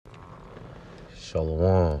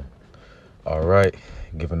Shalom. All right.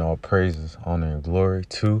 Giving all praises, honor, and glory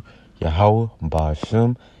to Yahweh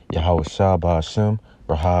Ba'ashem, Yahweh Shah Ba'ashem,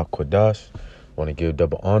 Rahab Quadash. Want to give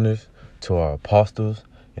double honors to our apostles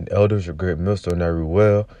and elders, your great millstone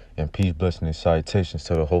everywhere, and peace, blessing, and salutations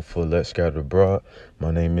to the hopeful elect scattered abroad.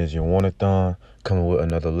 My name is Yawanathan, coming with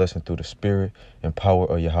another lesson through the spirit and power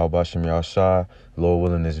of Yahweh Ba'ashem Yahshua. Lord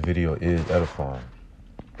willing, this video is edifying.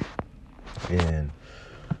 And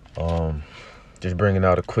just bringing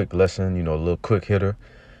out a quick lesson, a little quick hitter.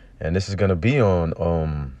 And this is going to be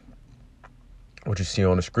on what you see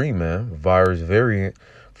on the screen, man. Virus variant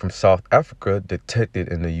from South Africa detected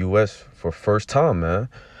in the U.S. for first time, man.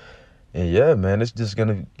 And yeah, man, it's just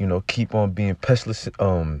going to, keep on being pestilence,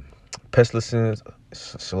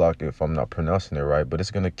 Salaki, if I'm not pronouncing it right, but it's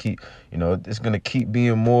going to keep, it's going to keep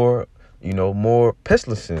being more, more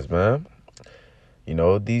pestilences, man.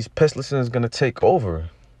 These pestilences going to take over.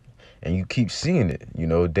 And you keep seeing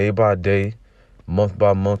it, day by day, month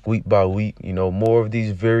by month, week by week, more of these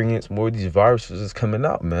variants, more of these viruses is coming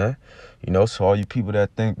out, man. So all you people that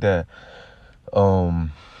think that,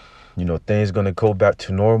 things going to go back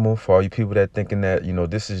to normal, for all you people that thinking that,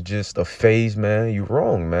 this is just a phase, man, you're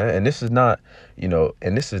wrong, man. And this is not,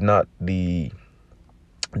 and this is not the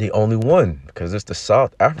only one, because it's the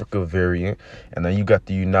South Africa variant. And then you got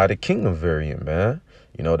the United Kingdom variant, man.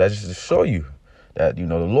 That's just to show you that, the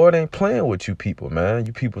Lord ain't playing with you people, man.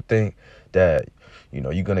 You people think that,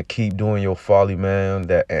 you're going to keep doing your folly,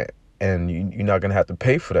 man, and you're not going to have to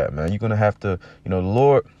pay for that, man. You're going to have to, the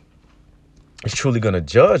Lord is truly going to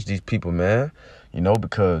judge these people, man,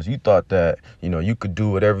 because you thought that, you could do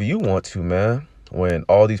whatever you want to, man, when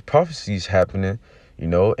all these prophecies happening,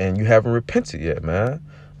 and you haven't repented yet, man.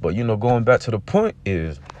 But, going back to the point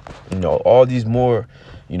is, all these more,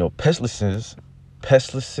 pestilences,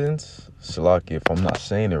 Salaki, if I'm not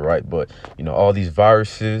saying it right, but, all these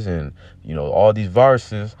viruses and, all these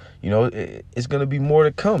viruses, it's going to be more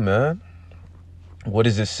to come, man. What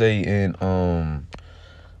does it say in,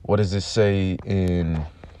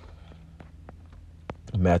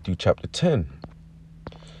 Matthew chapter 10?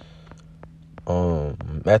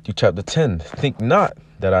 Matthew chapter 10, think not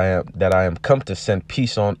that I am come to send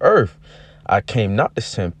peace on earth. I came not to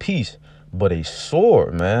send peace, but a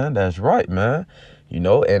sword, man. That's right, man. And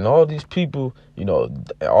all these people,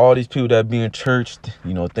 all these people that be in church,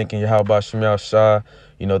 thinking how about Shemal Shah,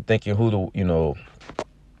 thinking who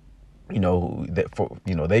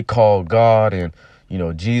they call God and,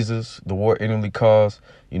 Jesus, the war enemy calls,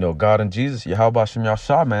 God and Jesus, how about Shemal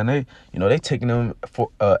Shah, man. They taking him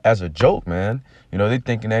for as a joke, man. They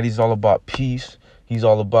thinking that he's all about peace. He's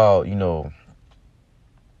all about,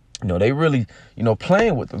 they really,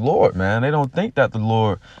 playing with the Lord, man. They don't think that the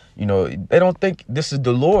Lord, they don't think this is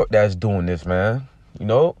the Lord that's doing this, man. They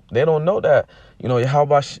don't know that,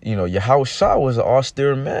 Yahweh Shah was an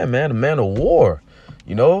austere man, a man of war.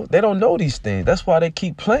 They don't know these things. That's why they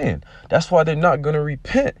keep playing. That's why they're not going to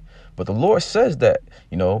repent. But the Lord says that,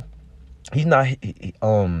 he's not,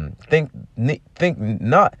 think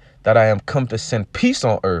not that I am come to send peace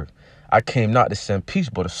on earth. I came not to send peace,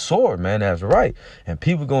 but a sword, man. That's right. And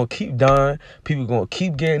people gonna keep dying. People gonna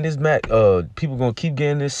keep getting this people gonna keep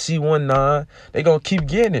getting this C-19. They gonna keep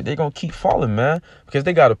getting it. They gonna keep falling, man, because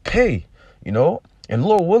they gotta pay, And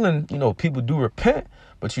Lord willing, people do repent.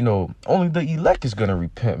 But, only the elect is going to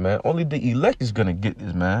repent, man. Only the elect is going to get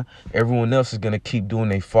this, man. Everyone else is going to keep doing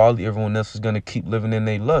their folly. Everyone else is going to keep living in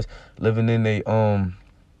their lust, living in their, what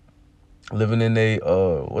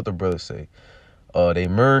the brother say? They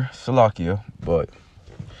Salakia. But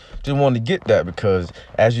just wanted to get that because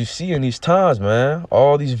as you see in these times, man,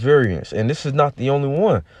 all these variants, and this is not the only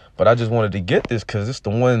one, but I just wanted to get this because it's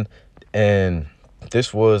the one, and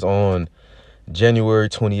this was on January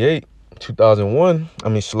 28th. 2021,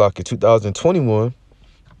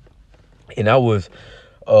 and that was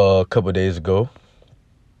a couple of days ago.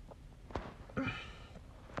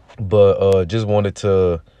 But just wanted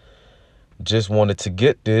to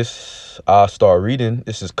get this. I'll start reading.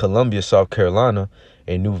 This is Columbia, South Carolina.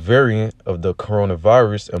 A new variant of the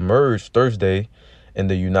coronavirus emerged Thursday in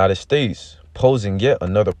the United States, posing yet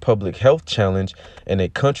another public health challenge in a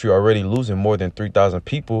country already losing more than 3,000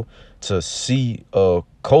 people to see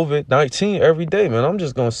COVID-19 every day, man. I'm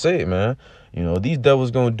just gonna say it, man. These devils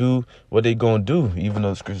gonna do what they gonna do, even though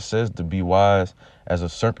the scripture says to be wise as a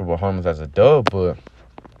serpent but harmless as a dove. But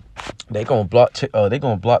they gonna block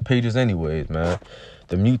pages anyways, man.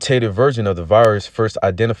 The mutated version of the virus, first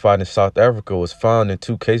identified in South Africa, was found in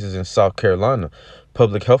 2 cases in South Carolina.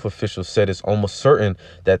 Public health officials said it's almost certain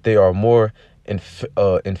that there are more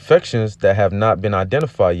infections that have not been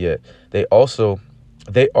identified yet. They also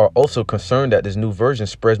They are also concerned that this new version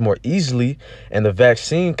spreads more easily and the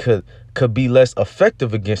vaccine could be less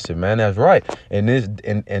effective against it, man. That's right. And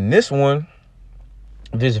this one,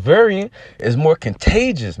 this variant is more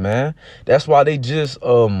contagious, man. That's why they just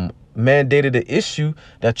mandated the issue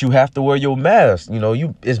that you have to wear your mask.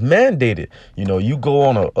 It's mandated. You go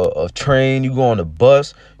on a train, you go on a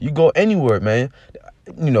bus, you go anywhere, man.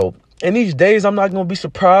 In these days, I'm not gonna be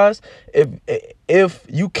surprised if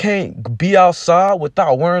you can't be outside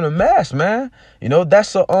without wearing a mask, man.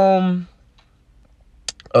 That's a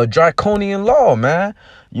draconian law, man.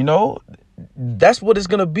 That's what it's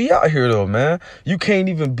gonna be out here, though, man. You can't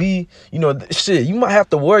even be, shit. You might have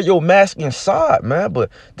to wear your mask inside, man. But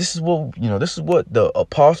this is what the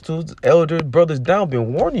apostles, elders, brothers down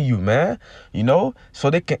been warning you, man. So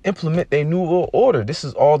they can implement their new world order. This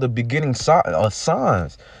is all the beginning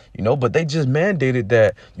signs. But they just mandated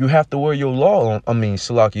that you have to wear your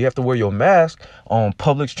Salaki, you have to wear your mask on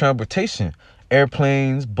public transportation,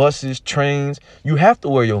 airplanes, buses, trains. You have to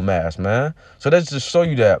wear your mask, man. So that's just show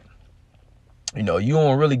you that, you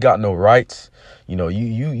don't really got no rights.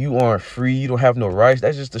 You aren't free. You don't have no rights.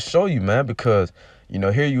 That's just to show you, man, because,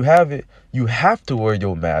 here you have it. You have to wear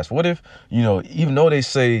your mask. What if, even though they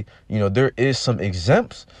say, there is some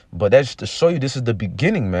exempts, but that's just to show you this is the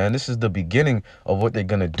beginning, man. This is the beginning of what they're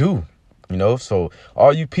going to do, So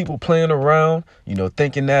all you people playing around,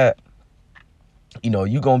 thinking that,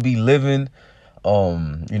 you're going to be living,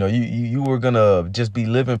 you were gonna just be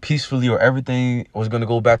living peacefully or everything was gonna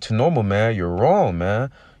go back to normal, man. You're wrong, man.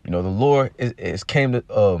 The Lord is coming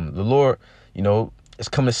to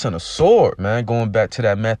send a sword, man, going back to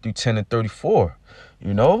that Matthew 10:34,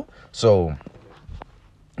 So,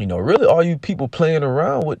 really all you people playing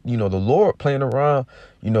around with, the Lord playing around,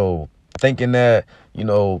 thinking that,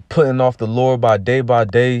 putting off the Lord by day,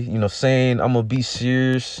 saying I'm gonna be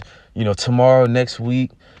serious, tomorrow, next week.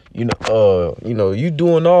 You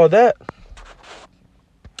doing all that,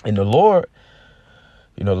 and the Lord,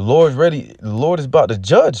 the Lord's ready. The Lord is about to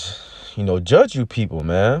judge you people,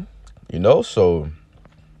 man. So,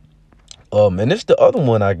 and it's the other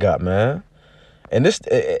one I got, man. And this,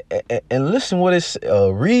 and listen what it's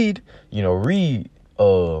read,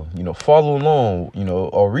 follow along,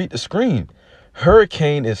 or read the screen.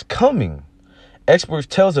 Hurricane is coming. Experts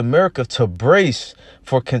tells America to brace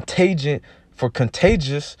for contagious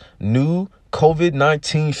new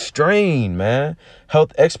COVID-19 strain, man.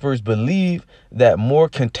 Health experts believe that more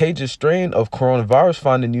contagious strain of coronavirus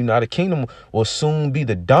found in the United Kingdom will soon be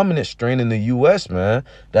the dominant strain in the U.S., man.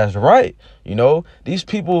 That's right. These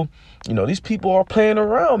people are playing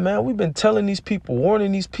around, man. We've been telling these people,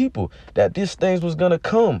 warning these people that these things was going to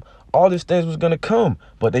come. All these things was going to come,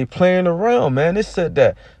 but they playing around, man. They said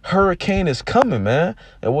that hurricane is coming, man.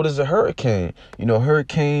 And what is a hurricane?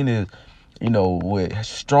 Hurricane is, with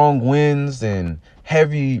strong winds and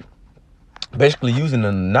heavy, basically using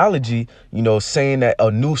an analogy, saying that a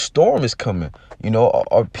new storm is coming.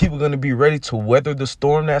 Are people going to be ready to weather the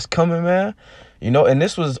storm that's coming, man? And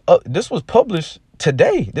this was published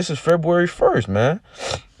today. This is February 1st, man.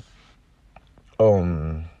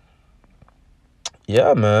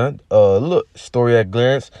 Yeah, man. Look, story at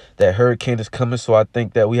glance, that hurricane is coming. So I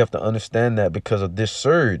think that we have to understand that because of this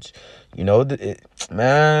surge,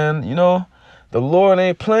 man, the Lord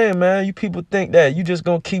ain't playing, man. You people think that you just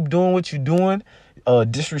gonna keep doing what you're doing,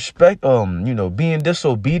 disrespect, being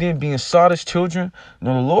disobedient, being sottish children.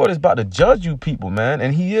 The Lord is about to judge you people, man.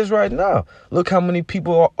 And he is right now. Look how many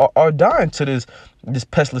people are dying to this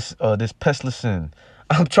pestilence, I'm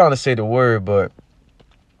trying to say the word, but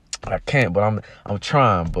I can't, but I'm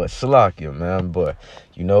trying, but Salakia, man. But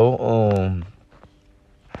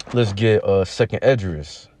let's get second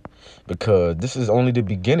Esdras, because this is only the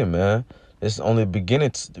beginning, man. This is only the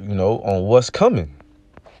beginning, on what's coming.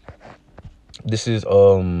 This is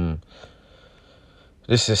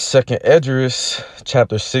second Esdras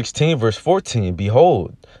chapter 16 verse 14.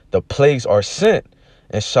 Behold, the plagues are sent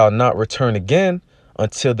and shall not return again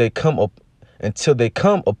until they come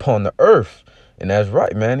upon the earth. And that's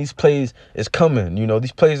right, man. These plagues is coming.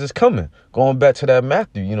 These plagues is coming. Going back to that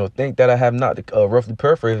Matthew, think that I have not, roughly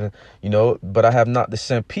paraphrasing, but I have not to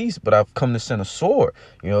send peace, but I've come to send a sword.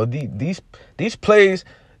 These plagues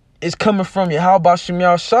is coming from you. How about Shem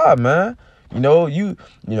Shah, man? Even though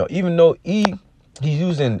he's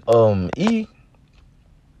using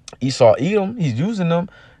Esau Edom, he's using them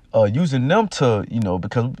to,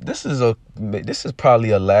 because this is probably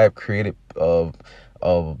a lab created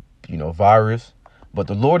virus, but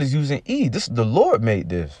the Lord is using the Lord made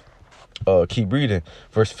this. Keep reading.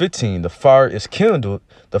 Verse 15, the fire is kindled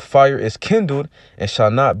and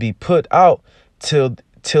shall not be put out till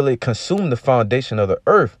till it consume the foundation of the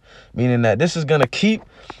earth, meaning that this is gonna keep,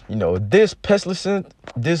 this pestilence,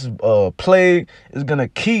 this plague is gonna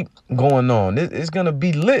keep going on. It's gonna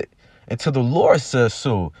be lit until the Lord says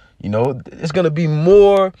so. It's gonna be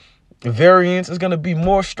more variants. It's gonna be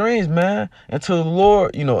more strains, man, until the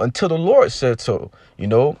Lord said so.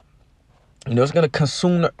 It's gonna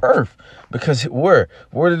consume the earth, because where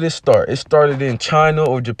did it start? It started in China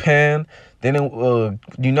or Japan, then in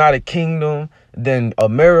United Kingdom, then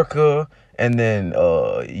America, and then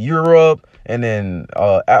Europe, and then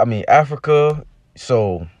Africa.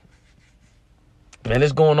 So, man,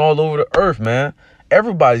 it's going all over the earth, man.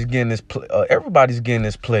 Everybody's getting this. Everybody's getting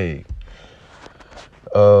this plague.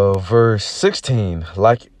 Verse 16,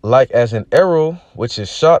 like as an arrow which is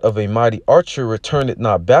shot of a mighty archer returneth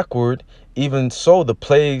not backward, even so the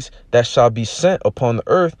plagues that shall be sent upon the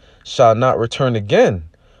earth shall not return again.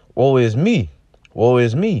 Woe is me, woe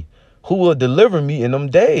is me. Who will deliver me in them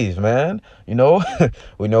days, man? We know,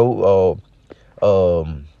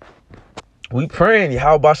 we praying,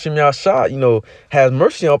 Yahweh Shem Yahshua, has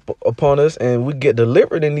mercy upon us, and we get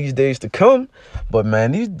delivered in these days to come. But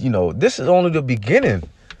man, this is only the beginning,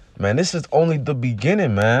 man. This is only the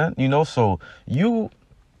beginning, man. So you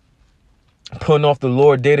putting off the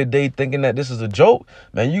Lord day to day, thinking that this is a joke,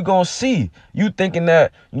 man. You gonna see. You thinking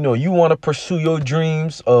that you want to pursue your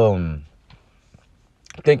dreams,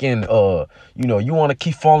 thinking you want to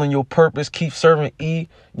keep following your purpose, keep serving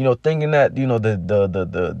thinking that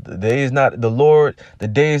the day is not the Lord, the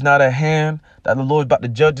day is not at hand, that the Lord's about to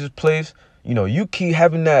judge this place. You keep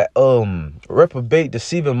having that reprobate,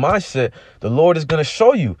 deceiving mindset. The Lord is gonna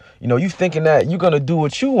show you. You thinking that you're gonna do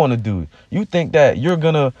what you want to do. You think that you're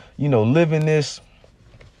gonna live in this.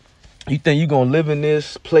 You think you're gonna live in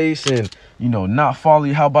this place and not follow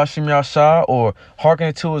Yahweh Shem Yahshua or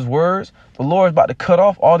hearken to his words. The Lord's about to cut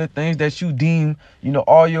off all the things that you deem,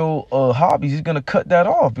 all your hobbies. He's gonna cut that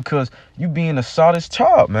off because you being a sodist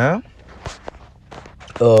child, man.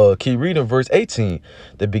 Keep reading verse 18.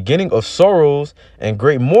 The beginning of sorrows and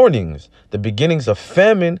great mournings, the beginnings of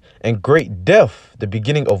famine and great death, the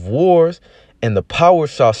beginning of wars, and the power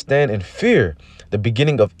shall stand in fear, the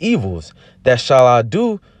beginning of evils. That shall I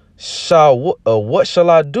do? What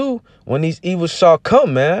shall I do when these evils shall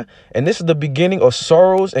come, man? And this is the beginning of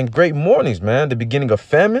sorrows and great mournings, man. The beginning of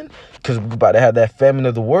famine, because we're about to have that famine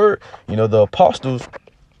of the word. The apostles,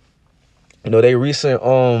 they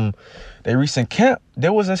recent camp, they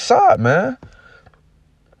was inside, man.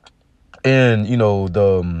 And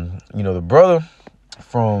the brother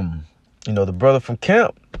from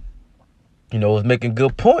camp, was making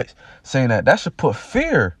good points, saying that should put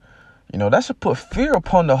fear. That should put fear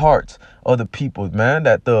upon the hearts of the people, man.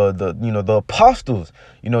 That the apostles,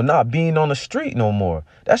 not being on the street no more.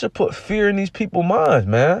 That should put fear in these people's minds,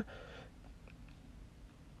 man.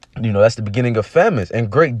 That's the beginning of famines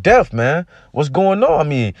and great death, man. What's going on? I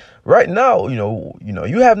mean, right now,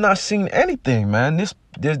 you have not seen anything, man. This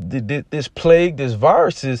plague, this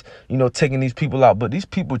virus is, taking these people out. But these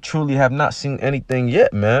people truly have not seen anything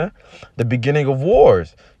yet, man. The beginning of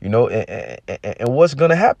wars, and what's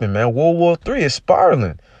gonna happen, man? World War III is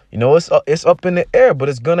spiraling. It's up in the air, but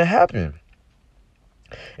it's gonna happen.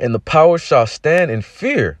 And the power shall stand in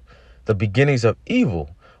fear, the beginnings of evil.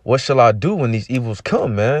 What shall I do when these evils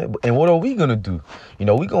come, man? And what are we going to do?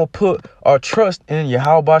 We're going to put our trust in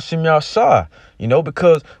Yahweh Shem Yahshua,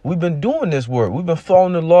 because we've been doing this work. We've been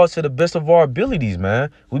following the laws to the best of our abilities, man.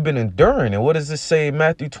 We've been enduring. And what does this say in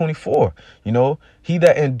Matthew 24? He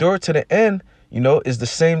that endured to the end, is the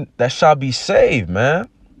same that shall be saved, man.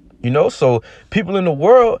 So people in the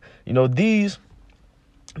world, these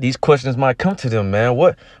questions might come to them, man.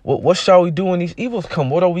 What shall we do when these evils come?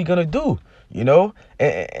 What are we going to do?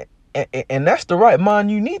 And that's the right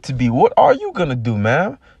mind you need to be. What are you gonna do,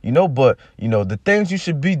 man? But the things you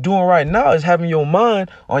should be doing right now is having your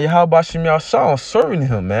mind on Yahweh Shem Yahshua, serving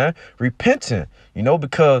him, man, repenting,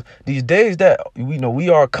 because these days that we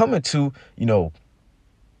are coming to,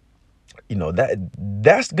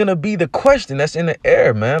 that's gonna be the question that's in the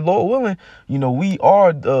air, man. Lord willing, we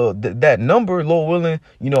are that number, Lord willing,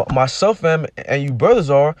 myself and you brothers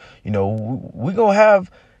are, we gonna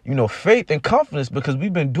have faith and confidence, because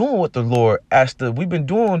we've been doing what the Lord asked us. We've been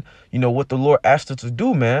doing, what the Lord asked us to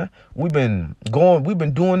do, man. We've been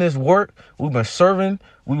doing this work. We've been serving.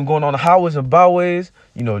 We've been going on the highways and byways,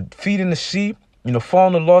 feeding the sheep,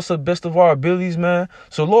 following the laws to the best of our abilities, man.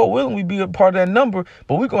 So Lord willing, we be a part of that number,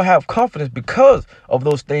 but we're going to have confidence because of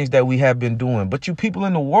those things that we have been doing. But you people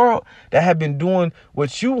in the world that have been doing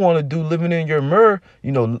what you want to do, living in your mirror,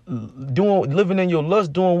 living in your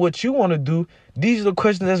lust, doing what you want to do, these are the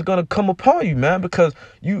questions that's going to come upon you, man, because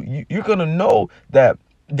you're going to know that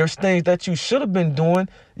there's things that you should have been doing.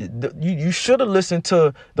 You should have listened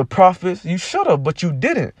to the prophets. You should have, but you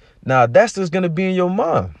didn't. Now that's just going to be in your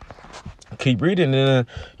mind. Keep reading, and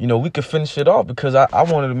then we can finish it off, because I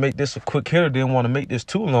wanted to make this a quick hitter. Didn't want to make this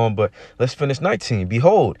too long, but let's finish 19.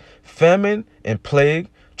 Behold, famine and plague,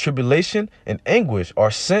 tribulation and anguish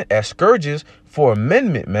are sent as scourges for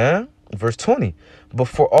amendment, man. Verse 20. But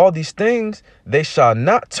for all these things they shall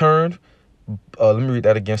not turn. Let me read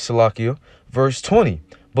that again, Salakia. Verse 20.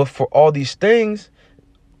 But for all these things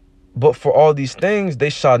they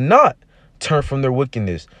shall not turn from their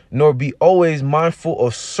wickedness, nor be always mindful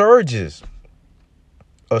of scourges.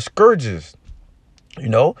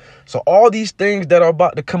 So all these things that are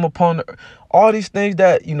about to come upon, all these things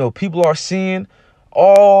that people are seeing,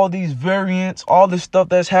 all these variants, all this stuff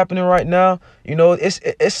that's happening right now,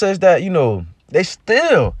 it says that they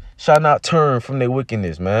still shall not turn from their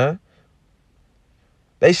wickedness, man.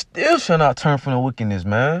 They still shall not turn from the wickedness,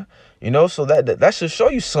 man. So that should show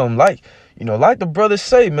you something. Like the brothers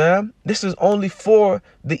say, man, this is only for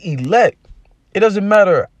the elect. It doesn't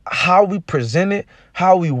matter how we present it,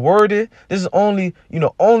 how we word it. This is only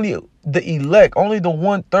the elect, only the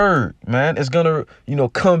 1/3, man, is gonna,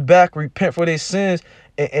 come back, repent for their sins,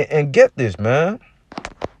 and get this, man.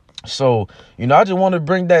 So, I just want to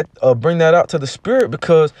bring that out to the spirit,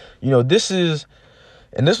 because, this is.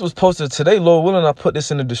 And this was posted today, Lord willing, I put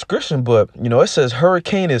this in the description, but it says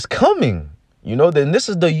hurricane is coming. Then this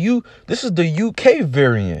is the UK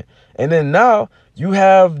variant. And then now you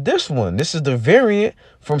have this one. This is the variant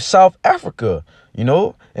from South Africa,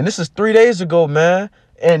 and this is 3 days ago, man.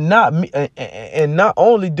 And not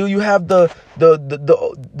only do you have the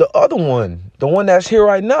other one, the one that's here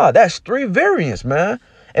right now. That's 3 variants, man.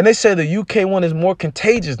 And they say the UK one is more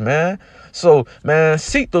contagious, man. So, man,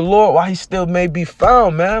 seek the Lord while he still may be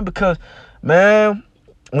found, man. Because, man,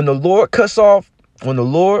 when the Lord cuts off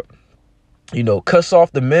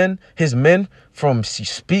his men from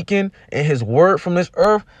speaking and his word from this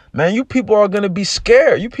earth, man, you people are going to be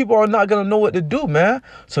scared. You people are not going to know what to do, man.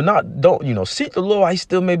 So seek the Lord while he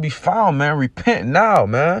still may be found, man. Repent now,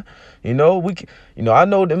 man. I know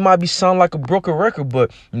it might sound like a broken record, but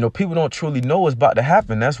people don't truly know what's about to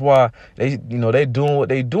happen. That's why they doing what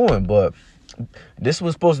they doing. But this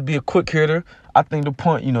was supposed to be a quick hitter. I think the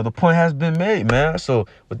point has been made, man. So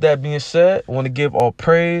with that being said, I want to give all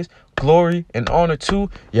praise, glory, and honor to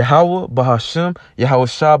Yahweh Bahashem, Yahweh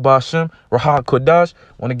Shah Bahashem, Rahak Kodash. I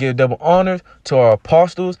want to give double honors to our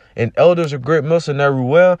apostles and elders of Great Milson and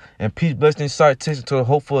Ruel, and peace, blessing, citation to the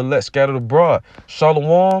hopeful elect scattered abroad.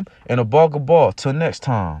 Shalom and a ball. Till next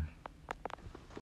time.